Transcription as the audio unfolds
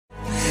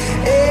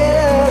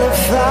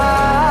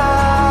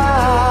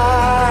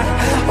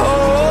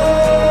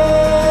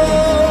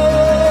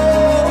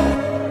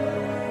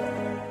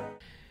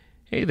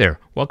there,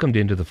 welcome to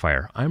Into the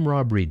Fire. I'm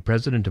Rob Reed,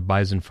 president of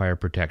Bison Fire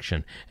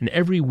Protection, and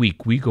every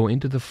week we go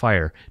into the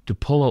fire to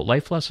pull out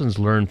life lessons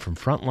learned from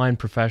frontline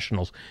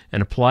professionals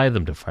and apply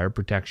them to fire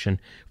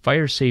protection,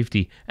 fire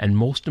safety, and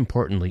most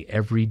importantly,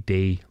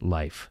 everyday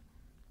life.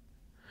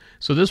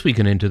 So this week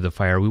in Into the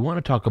Fire, we want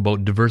to talk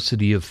about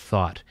diversity of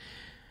thought.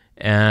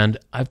 And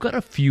I've got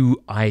a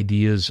few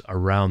ideas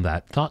around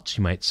that, thoughts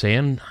you might say,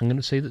 and I'm going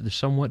to say that they're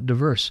somewhat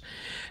diverse.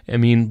 I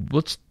mean,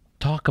 let's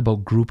talk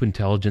about group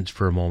intelligence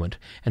for a moment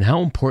and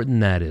how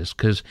important that is,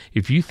 because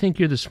if you think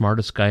you're the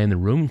smartest guy in the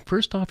room,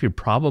 first off, you're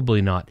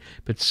probably not.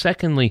 But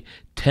secondly,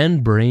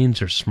 10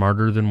 brains are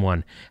smarter than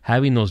one.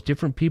 Having those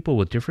different people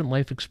with different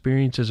life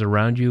experiences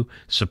around you,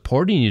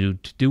 supporting you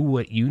to do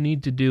what you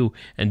need to do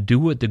and do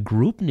what the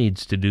group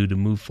needs to do to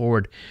move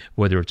forward,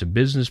 whether it's a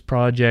business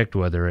project,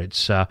 whether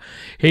it's,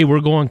 hey, we're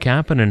going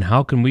camping and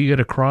how can we get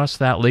across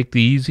that lake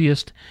the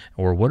easiest,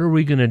 or what are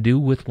we going to do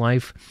with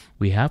life?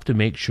 We have to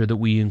make sure that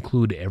we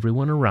include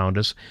everyone around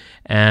us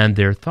and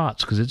their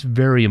thoughts, because it's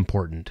very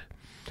important.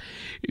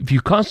 If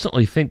you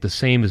constantly think the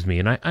same as me,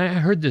 and I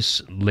heard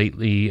this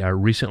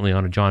recently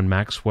on a John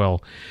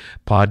Maxwell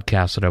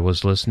podcast that I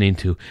was listening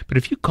to, but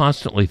if you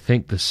constantly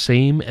think the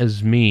same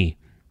as me,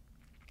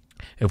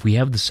 if we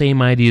have the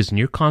same ideas and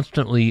you're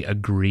constantly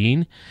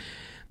agreeing,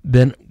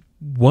 then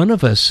one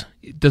of us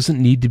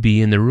doesn't need to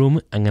be in the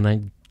room. I'm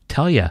going to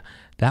tell you,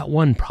 that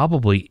one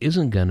probably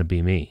isn't going to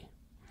be me.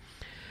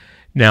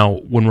 Now,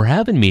 when we're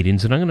having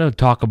meetings, and I'm going to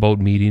talk about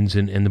meetings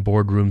in the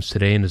boardrooms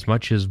today, and as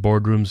much as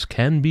boardrooms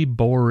can be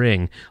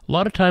boring, a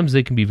lot of times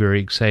they can be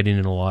very exciting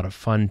and a lot of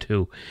fun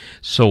too.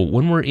 So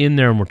when we're in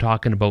there and we're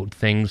talking about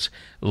things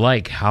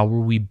like how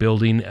are we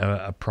building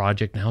a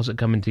project and how's it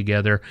coming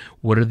together,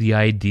 what are the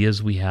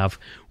ideas we have,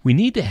 we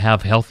need to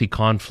have healthy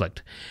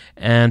conflict.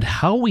 And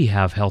how we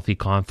have healthy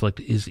conflict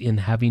is in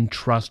having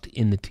trust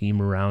in the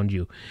team around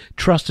you.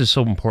 Trust is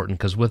so important,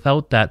 because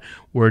without that,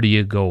 where do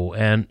you go?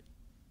 And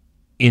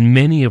in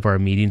many of our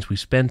meetings, we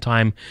spend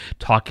time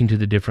talking to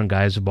the different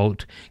guys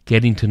about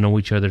getting to know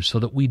each other so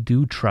that we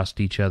do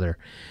trust each other.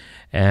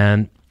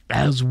 And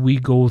as we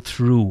go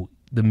through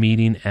the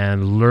meeting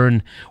and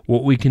learn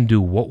what we can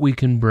do, what we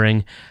can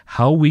bring,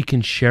 how we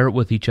can share it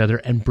with each other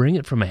and bring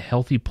it from a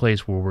healthy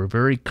place where we're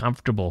very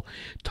comfortable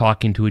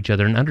talking to each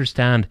other, and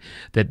understand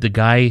that the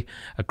guy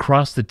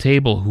across the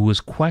table who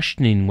is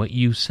questioning what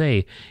you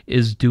say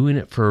is doing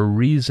it for a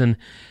reason,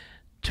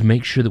 to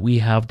make sure that we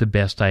have the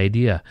best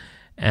idea.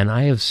 And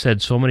I have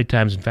said so many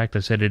times, in fact, I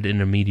said it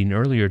in a meeting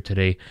earlier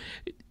today,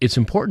 it's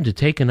important to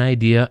take an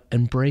idea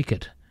and break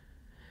it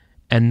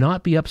and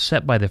not be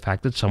upset by the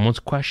fact that someone's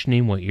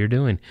questioning what you're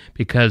doing.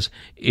 Because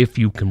if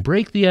you can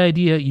break the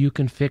idea, you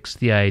can fix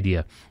the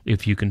idea.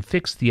 If you can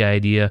fix the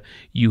idea,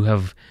 you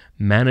have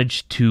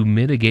managed to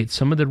mitigate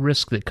some of the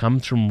risk that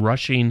comes from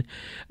rushing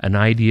an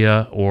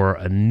idea or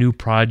a new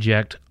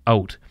project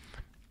out.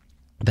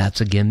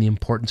 That's, again, the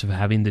importance of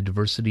having the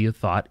diversity of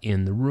thought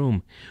in the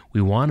room.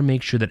 We want to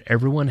make sure that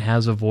everyone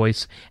has a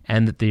voice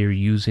and that they are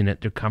using it,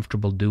 they're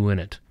comfortable doing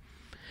it.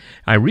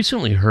 I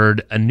recently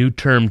heard a new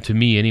term to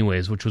me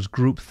anyways, which was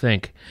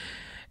groupthink.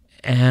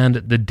 And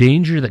the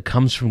danger that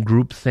comes from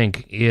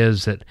groupthink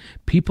is that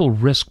people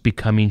risk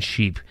becoming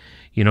sheep.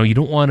 You know, you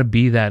don't want to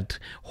be that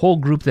whole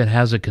group that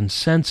has a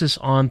consensus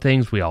on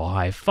things. We all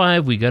high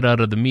five. We get out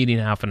of the meeting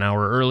half an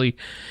hour early,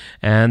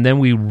 and then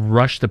we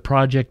rush the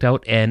project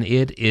out, and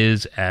it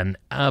is an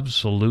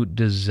absolute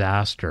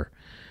disaster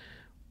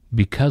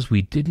because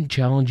we didn't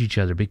challenge each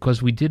other,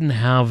 because we didn't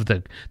have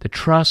the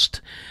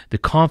trust, the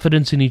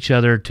confidence in each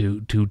other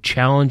to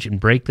challenge and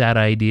break that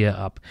idea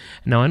up.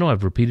 Now, I know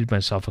I've repeated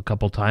myself a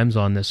couple times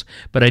on this,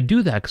 but I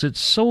do that because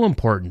it's so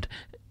important.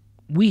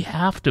 We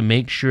have to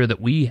make sure that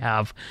we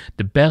have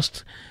the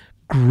best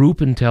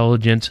group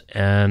intelligence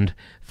and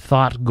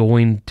thought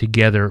going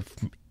together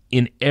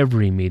in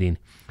every meeting.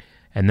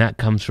 And that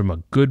comes from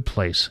a good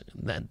place,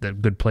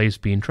 that good place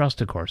being trust,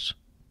 of course.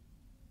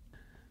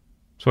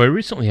 So I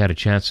recently had a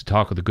chance to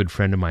talk with a good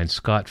friend of mine,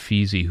 Scott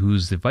Feasy,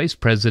 who's the vice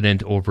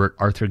president over at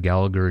Arthur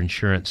Gallagher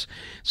Insurance.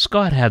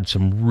 Scott had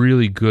some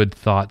really good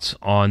thoughts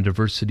on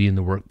diversity in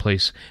the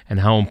workplace and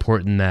how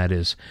important that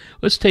is.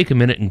 Let's take a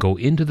minute and go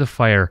into the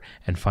fire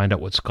and find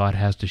out what Scott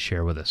has to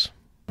share with us.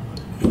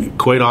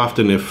 Quite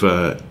often, if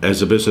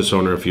as a business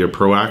owner, if you're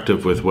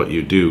proactive with what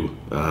you do,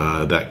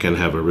 that can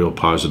have a real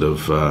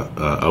positive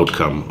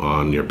outcome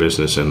on your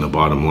business and the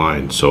bottom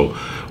line. So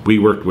we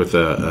worked with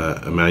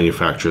a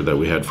manufacturer that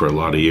we had for a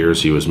lot of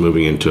years. He was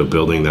moving into a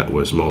building that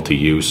was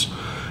multi-use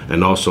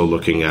and also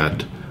looking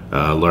at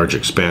large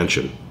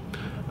expansion.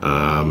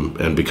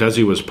 And because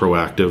he was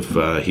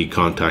proactive, he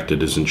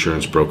contacted his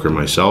insurance broker,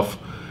 myself,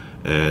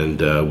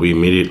 and we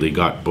immediately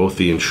got both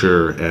the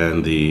insurer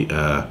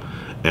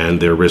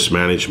and their risk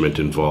management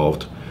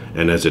involved.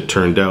 And as it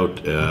turned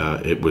out,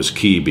 it was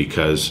key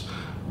because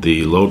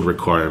the load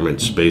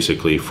requirements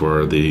basically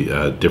for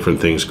the different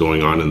things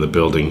going on in the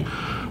building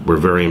were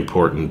very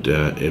important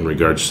in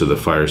regards to the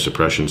fire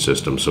suppression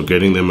system. So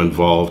getting them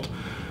involved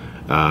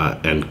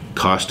and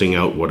costing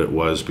out what it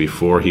was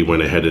before he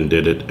went ahead and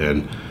did it,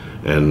 and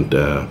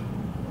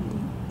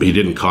he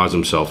didn't cause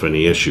himself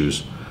any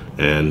issues,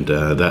 and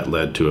that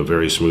led to a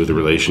very smooth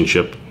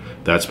relationship.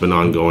 That's been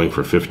ongoing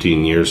for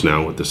 15 years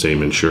now with the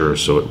same insurer,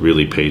 so it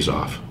really pays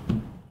off.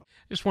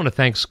 I just want to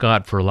thank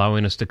Scott for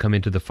allowing us to come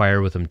into the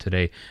fire with him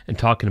today and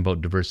talking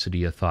about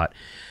diversity of thought.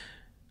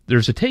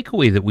 There's a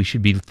takeaway that we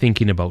should be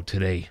thinking about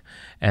today,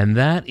 and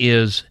that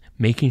is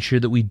making sure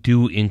that we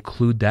do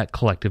include that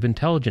collective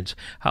intelligence.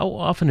 How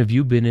often have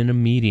you been in a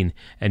meeting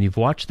and you've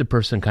watched the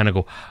person kind of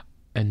go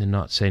and then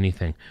not say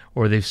anything,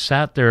 or they've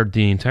sat there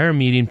the entire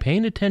meeting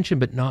paying attention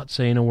but not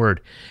saying a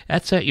word?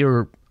 That's at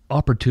your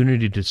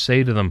opportunity to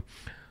say to them,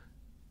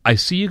 I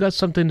see you got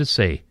something to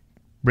say.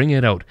 Bring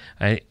it out.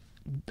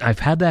 I've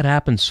had that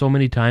happen so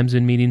many times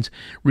in meetings.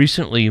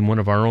 Recently, in one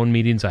of our own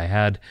meetings, I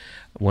had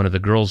one of the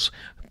girls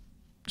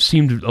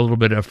seemed a little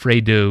bit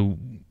afraid to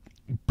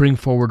bring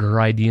forward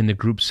her idea in the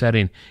group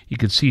setting. You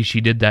could see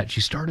she did that. She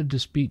started to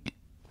speak.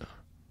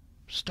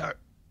 At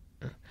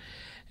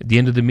the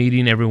end of the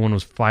meeting, everyone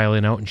was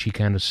filing out, and she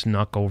kind of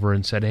snuck over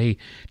and said, hey,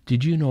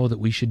 did you know that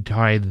we should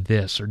try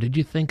this, or did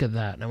you think of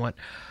that? And I went,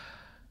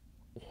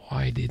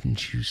 why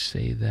didn't you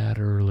say that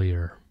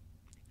earlier?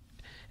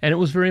 And it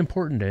was very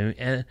important.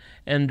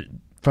 And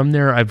from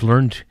there, I've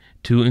learned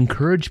to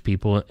encourage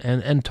people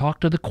and talk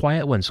to the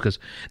quiet ones, because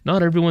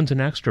not everyone's an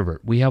extrovert.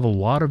 We have a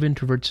lot of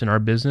introverts in our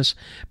business,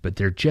 but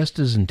they're just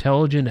as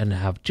intelligent and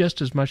have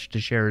just as much to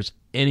share as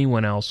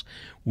anyone else.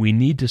 We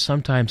need to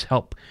sometimes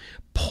help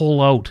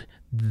pull out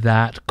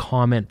that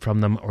comment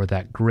from them or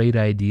that great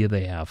idea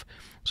they have.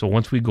 So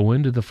once we go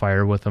into the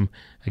fire with them,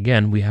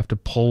 again, we have to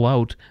pull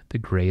out the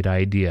great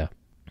idea.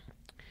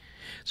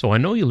 So I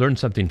know you learned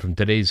something from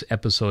today's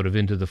episode of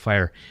Into the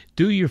Fire.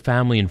 Do your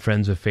family and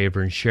friends a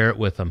favor and share it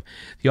with them.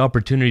 The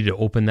opportunity to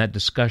open that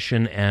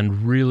discussion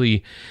and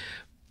really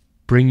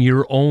bring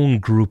your own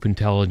group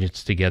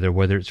intelligence together,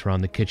 whether it's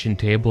around the kitchen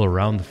table,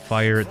 around the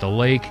fire at the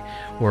lake,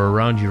 or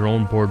around your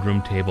own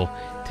boardroom table.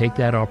 Take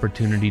that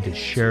opportunity to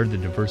share the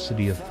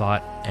diversity of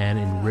thought and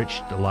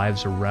enrich the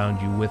lives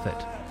around you with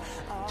it.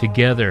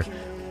 Together,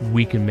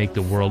 we can make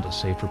the world a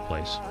safer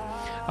place.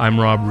 I'm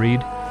Rob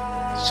Reed.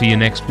 See you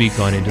next week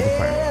on Into the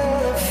Fire.